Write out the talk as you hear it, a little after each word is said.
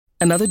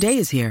Another day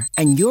is here,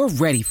 and you're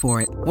ready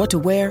for it. What to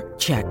wear?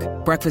 Check.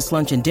 Breakfast,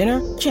 lunch, and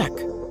dinner? Check.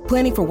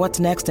 Planning for what's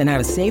next and how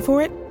to save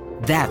for it?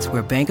 That's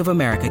where Bank of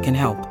America can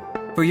help.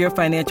 For your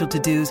financial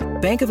to-dos,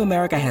 Bank of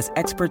America has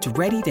experts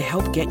ready to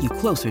help get you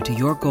closer to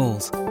your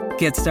goals.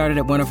 Get started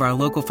at one of our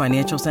local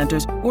financial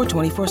centers or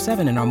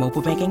 24/7 in our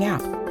mobile banking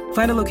app.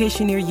 Find a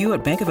location near you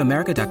at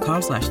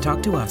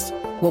bankofamerica.com/talktous.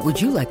 What would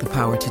you like the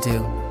power to do?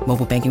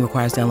 Mobile banking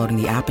requires downloading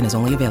the app and is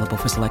only available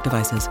for select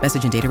devices.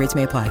 Message and data rates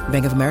may apply.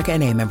 Bank of America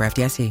N.A., member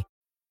FDIC.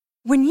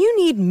 When you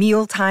need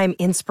mealtime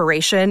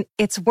inspiration,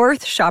 it's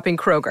worth shopping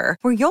Kroger,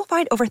 where you'll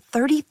find over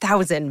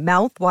 30,000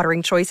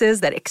 mouth-watering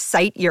choices that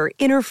excite your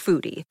inner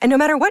foodie. And no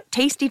matter what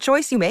tasty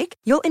choice you make,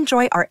 you'll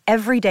enjoy our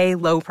everyday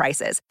low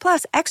prices,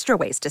 plus extra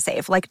ways to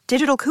save, like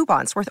digital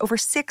coupons worth over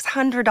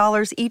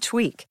 $600 each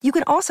week. You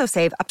can also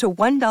save up to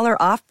 $1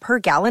 off per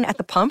gallon at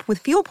the pump with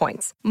fuel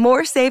points.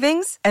 More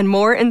savings and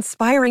more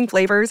inspiring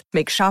flavors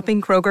make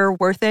shopping Kroger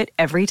worth it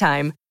every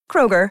time.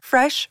 Kroger,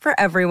 fresh for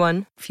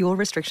everyone. Fuel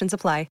restrictions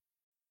apply.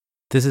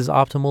 This is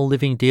Optimal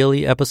Living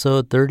Daily,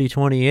 episode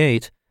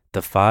 3028,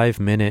 the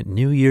 5-minute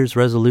New Year's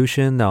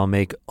resolution that'll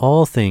make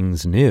all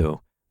things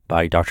new,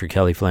 by Dr.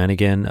 Kelly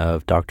Flanagan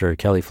of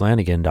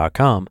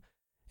drkellyflanagan.com.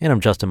 And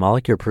I'm Justin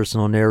Malik, your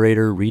personal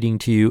narrator, reading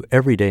to you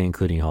every day,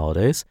 including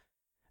holidays.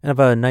 And I have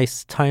a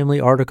nice, timely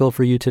article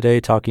for you today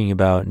talking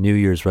about New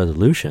Year's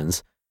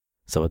resolutions.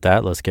 So with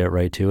that, let's get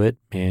right to it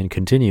and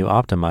continue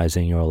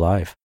optimizing your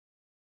life.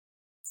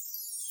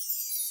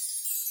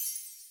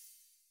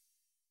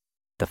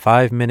 The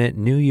 5-minute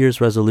New Year's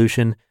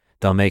resolution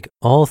that'll make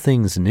all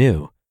things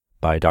new,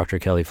 by Dr.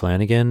 Kelly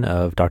Flanagan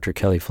of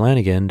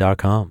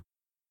drkellyflanagan.com.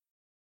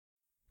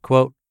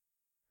 Quote,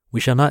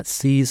 "We shall not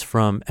cease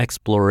from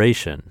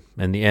exploration,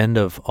 and the end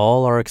of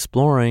all our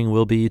exploring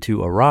will be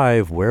to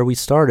arrive where we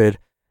started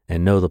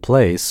and know the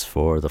place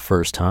for the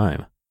first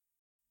time."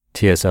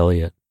 T.S.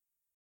 Eliot.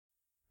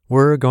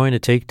 We're going to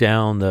take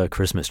down the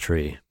Christmas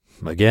tree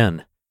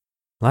again.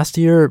 Last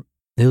year,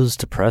 it was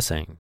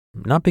depressing.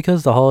 Not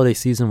because the holiday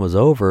season was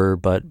over,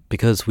 but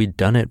because we'd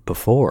done it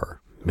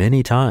before,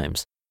 many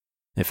times.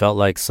 It felt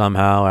like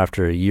somehow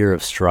after a year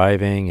of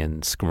striving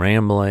and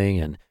scrambling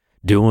and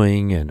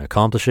doing and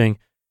accomplishing,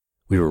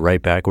 we were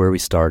right back where we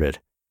started,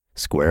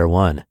 square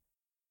one.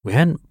 We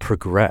hadn't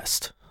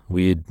progressed.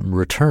 We'd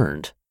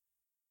returned.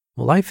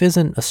 Well, life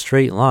isn't a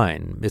straight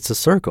line. It's a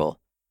circle.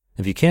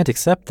 If you can't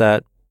accept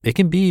that, it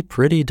can be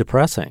pretty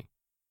depressing.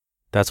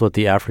 That's what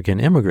the African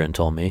immigrant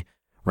told me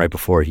right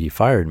before he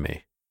fired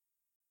me.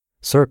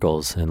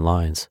 Circles and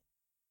lines.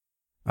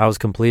 I was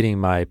completing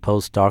my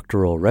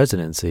postdoctoral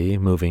residency,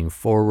 moving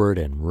forward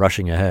and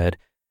rushing ahead,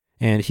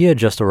 and he had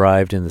just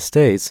arrived in the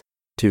States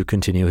to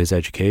continue his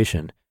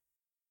education.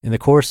 In the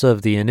course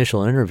of the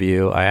initial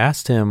interview, I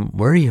asked him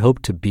where he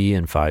hoped to be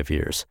in 5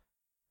 years.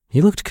 He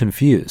looked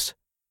confused.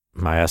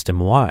 I asked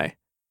him why.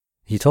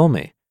 He told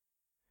me.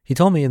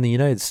 In the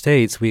United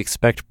States, we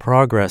expect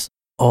progress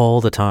all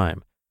the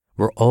time.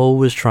 We're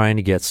always trying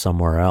to get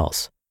somewhere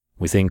else.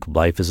 We think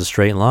life is a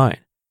straight line.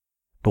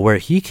 But where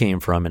he came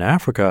from in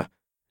Africa,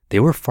 they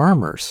were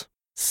farmers.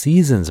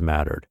 Seasons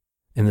mattered,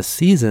 and the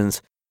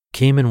seasons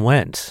came and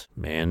went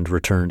and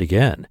returned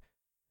again.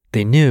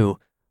 They knew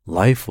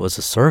life was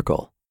a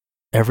circle.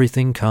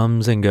 Everything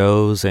comes and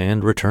goes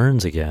and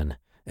returns again.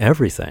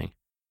 Everything.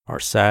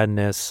 Our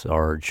sadness,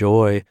 our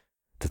joy,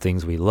 the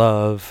things we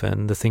love,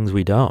 and the things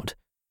we don't.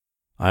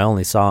 I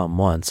only saw him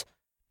once.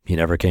 He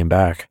never came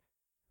back.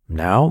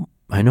 Now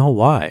I know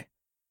why.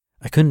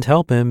 I couldn't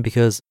help him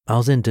because I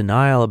was in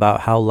denial about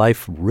how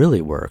life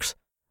really works.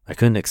 I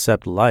couldn't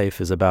accept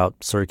life is about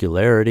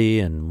circularity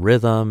and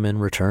rhythm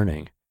and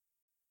returning.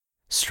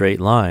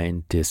 Straight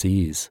line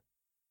dis-ease.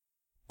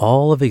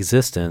 All of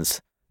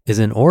existence is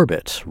in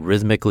orbit,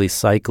 rhythmically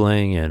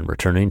cycling and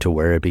returning to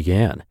where it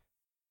began.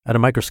 At a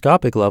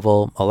microscopic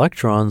level,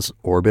 electrons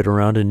orbit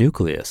around a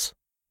nucleus.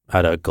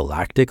 At a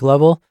galactic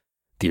level,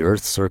 the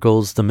Earth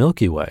circles the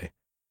Milky Way.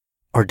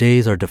 Our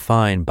days are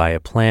defined by a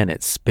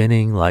planet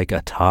spinning like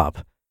a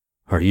top.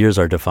 Our years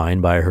are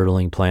defined by a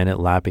hurtling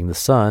planet lapping the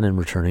sun and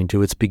returning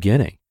to its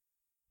beginning.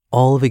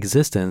 All of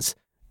existence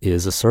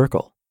is a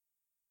circle.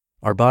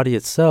 Our body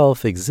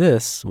itself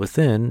exists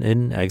within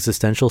an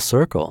existential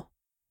circle.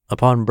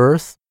 Upon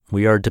birth,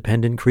 we are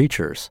dependent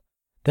creatures.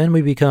 Then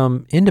we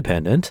become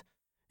independent,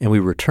 and we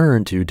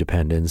return to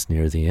dependence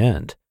near the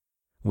end.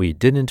 We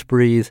didn't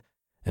breathe,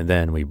 and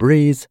then we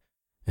breathe,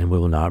 and we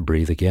will not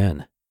breathe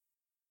again.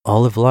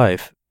 All of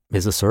life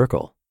is a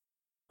circle.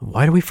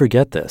 Why do we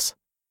forget this?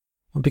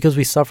 Well, because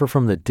we suffer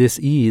from the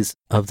dis-ease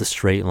of the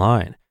straight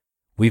line.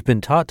 We've been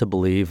taught to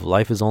believe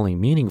life is only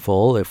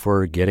meaningful if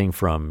we're getting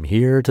from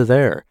here to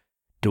there,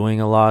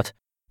 doing a lot,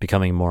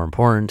 becoming more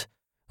important,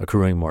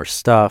 accruing more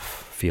stuff,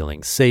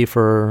 feeling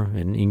safer,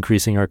 and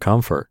increasing our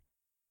comfort.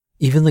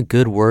 Even the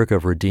good work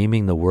of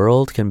redeeming the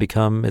world can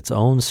become its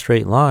own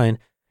straight line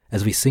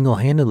as we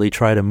single-handedly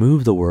try to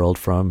move the world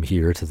from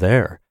here to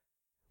there.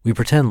 We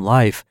pretend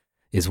life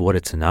is what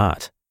it's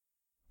not.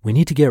 We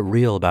need to get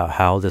real about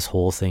how this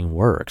whole thing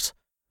works.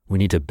 We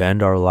need to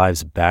bend our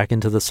lives back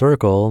into the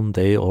circle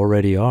they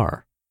already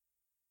are.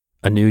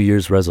 a New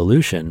Year's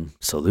resolution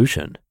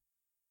solution.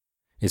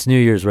 It's New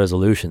Year's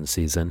resolution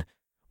season.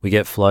 We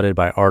get flooded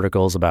by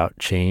articles about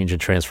change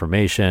and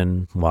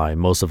transformation, why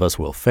most of us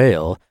will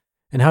fail,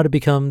 and how to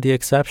become the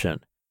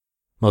exception.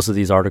 Most of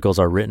these articles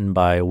are written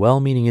by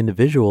well-meaning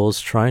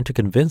individuals trying to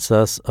convince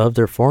us of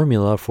their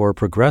formula for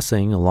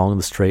progressing along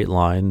the straight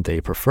line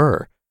they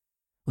prefer.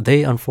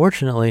 They,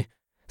 unfortunately,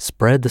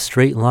 spread the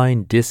straight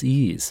line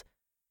dis-ease.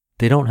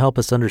 They don't help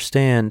us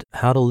understand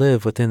how to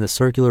live within the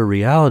circular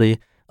reality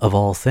of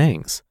all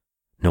things.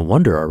 No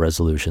wonder our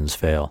resolutions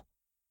fail.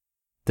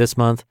 This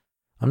month,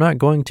 I'm not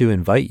going to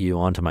invite you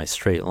onto my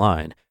straight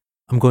line.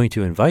 I'm going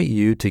to invite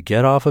you to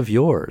get off of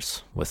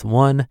yours with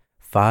one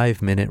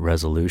 5-minute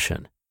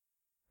resolution.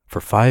 For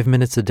 5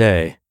 minutes a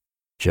day,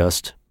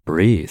 just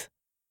breathe.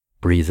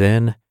 Breathe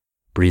in,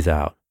 breathe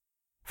out.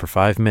 For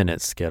 5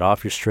 minutes, get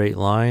off your straight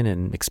line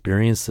and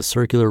experience the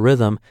circular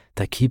rhythm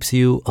that keeps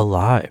you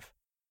alive.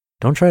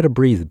 Don't try to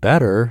breathe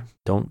better.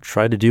 Don't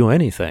try to do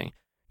anything.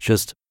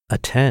 Just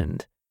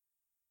attend.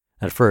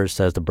 At first,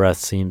 as the breath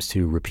seems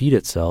to repeat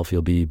itself,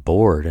 you'll be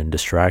bored and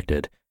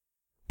distracted.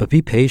 But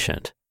be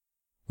patient.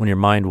 When your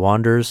mind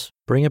wanders,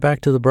 bring it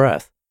back to the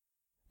breath.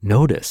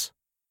 Notice.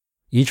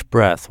 Each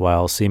breath,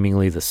 while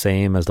seemingly the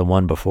same as the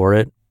one before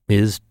it,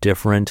 is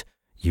different,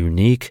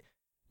 unique,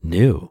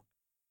 new.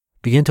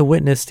 Begin to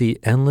witness the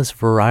endless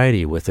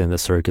variety within the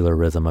circular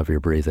rhythm of your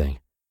breathing.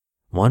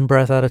 One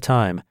breath at a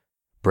time,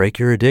 break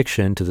your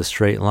addiction to the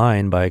straight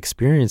line by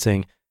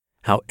experiencing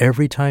how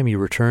every time you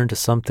return to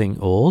something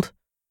old,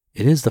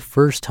 it is the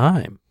first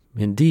time,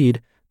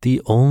 indeed,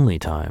 the only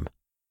time.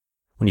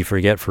 When you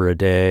forget for a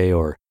day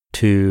or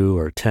 2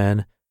 or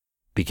 10,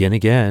 begin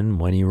again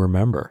when you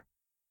remember.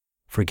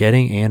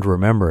 Forgetting and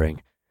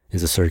remembering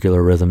is a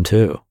circular rhythm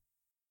too.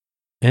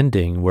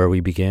 Ending where we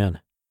began.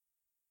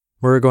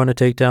 We're going to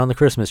take down the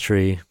Christmas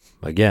tree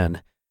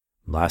again.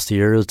 Last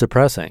year was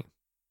depressing.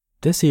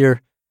 This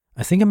year,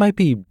 I think it might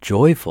be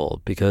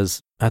joyful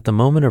because at the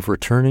moment of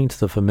returning to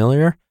the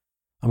familiar,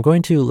 I'm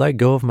going to let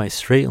go of my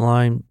straight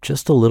line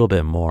just a little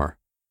bit more.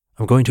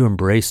 I'm going to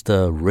embrace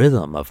the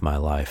rhythm of my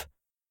life.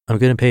 I'm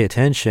going to pay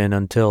attention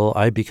until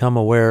I become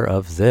aware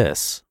of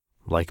this.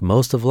 Like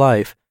most of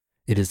life,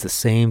 it is the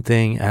same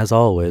thing as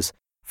always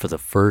for the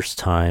first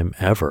time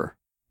ever,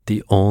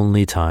 the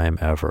only time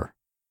ever.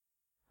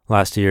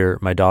 Last year,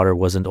 my daughter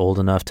wasn't old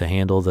enough to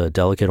handle the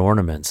delicate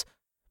ornaments.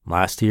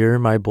 Last year,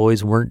 my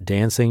boys weren't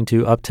dancing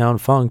to Uptown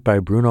Funk by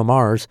Bruno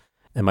Mars,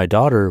 and my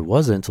daughter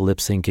wasn't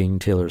lip-syncing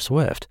Taylor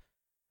Swift.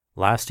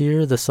 Last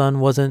year, the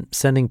sun wasn't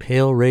sending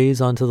pale rays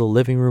onto the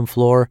living room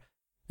floor,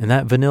 and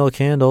that vanilla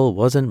candle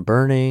wasn't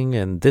burning,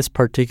 and this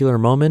particular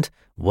moment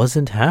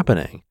wasn't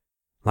happening.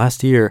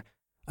 Last year,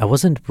 I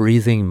wasn't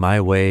breathing my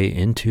way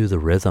into the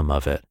rhythm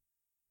of it.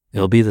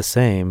 It'll be the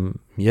same,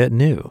 yet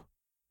new.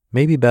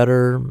 Maybe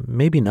better,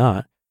 maybe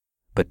not,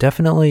 but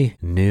definitely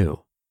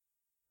new.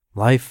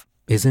 Life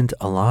isn't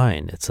a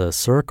line, it's a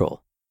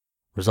circle.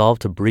 Resolve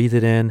to breathe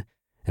it in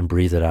and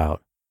breathe it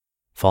out.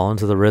 Fall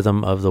into the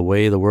rhythm of the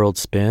way the world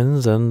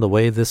spins and the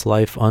way this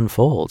life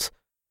unfolds.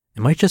 It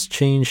might just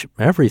change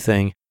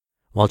everything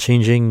while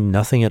changing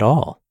nothing at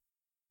all.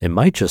 It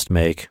might just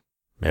make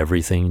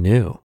everything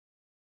new.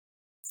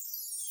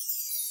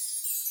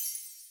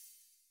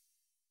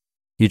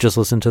 You just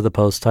listened to the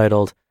post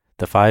titled,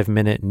 The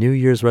 5-Minute New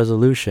Year's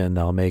Resolution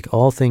That'll Make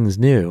All Things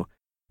New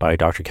by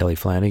Dr. Kelly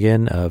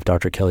Flanagan of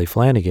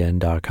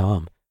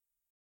drkellyflanagan.com.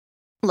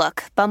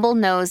 Look, Bumble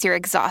knows you're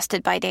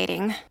exhausted by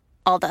dating.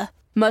 All the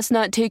must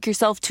not take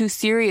yourself too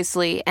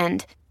seriously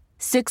and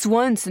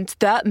 6'1" since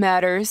that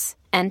matters.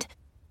 And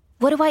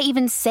what do I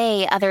even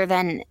say other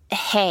than,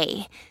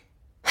 hey?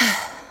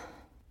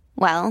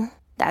 Well,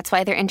 that's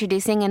why they're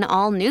introducing an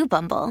all-new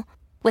Bumble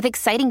with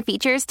exciting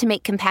features to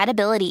make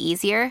compatibility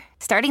easier,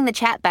 starting the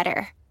chat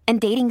better,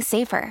 and dating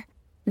safer.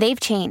 They've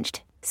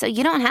changed, so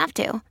you don't have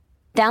to.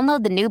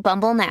 Download the new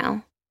Bumble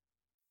now.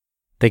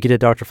 Thank you to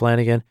Dr.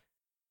 Flanagan.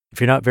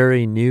 If you're not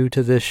very new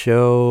to this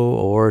show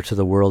or to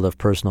the world of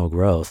personal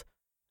growth,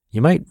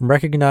 you might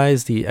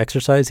recognize the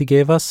exercise he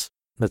gave us.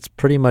 That's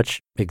pretty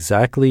much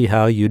exactly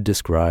how you'd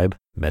describe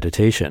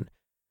meditation.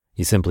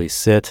 You simply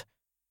sit,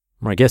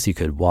 or I guess you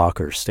could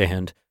walk or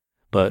stand,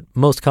 but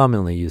most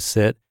commonly you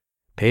sit,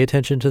 pay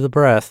attention to the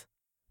breath,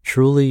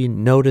 truly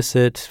notice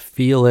it,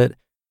 feel it,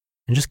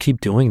 and just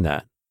keep doing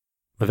that.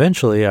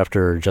 Eventually,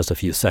 after just a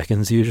few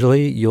seconds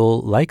usually,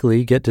 you'll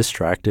likely get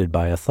distracted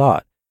by a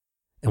thought.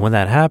 And when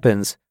that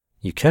happens,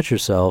 you catch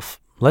yourself,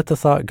 let the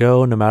thought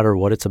go no matter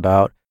what it's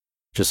about,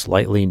 just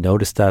lightly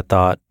notice that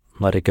thought,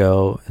 let it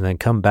go, and then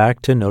come back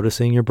to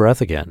noticing your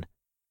breath again.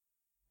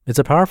 It's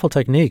a powerful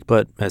technique,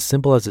 but as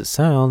simple as it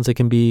sounds, it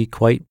can be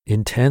quite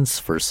intense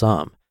for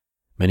some.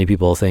 Many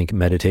people think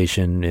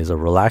meditation is a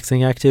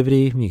relaxing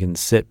activity. You can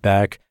sit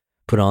back,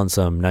 put on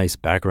some nice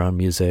background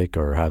music,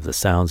 or have the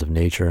sounds of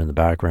nature in the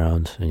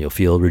background, and you'll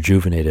feel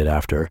rejuvenated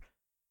after.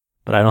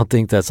 But I don't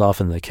think that's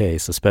often the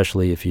case,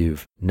 especially if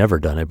you've never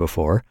done it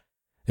before.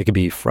 It can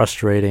be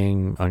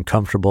frustrating,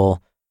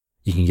 uncomfortable.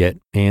 You can get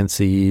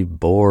antsy,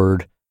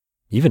 bored,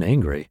 even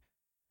angry.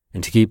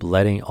 And to keep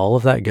letting all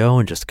of that go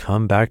and just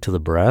come back to the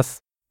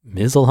breath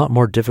is a lot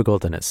more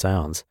difficult than it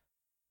sounds.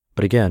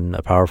 But again,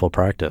 a powerful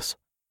practice.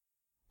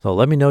 So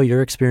let me know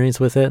your experience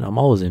with it. I'm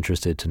always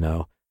interested to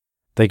know.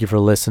 Thank you for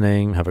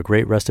listening. Have a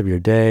great rest of your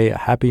day. A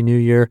happy new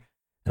year.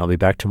 And I'll be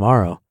back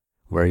tomorrow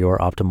where your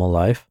optimal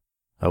life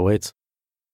awaits.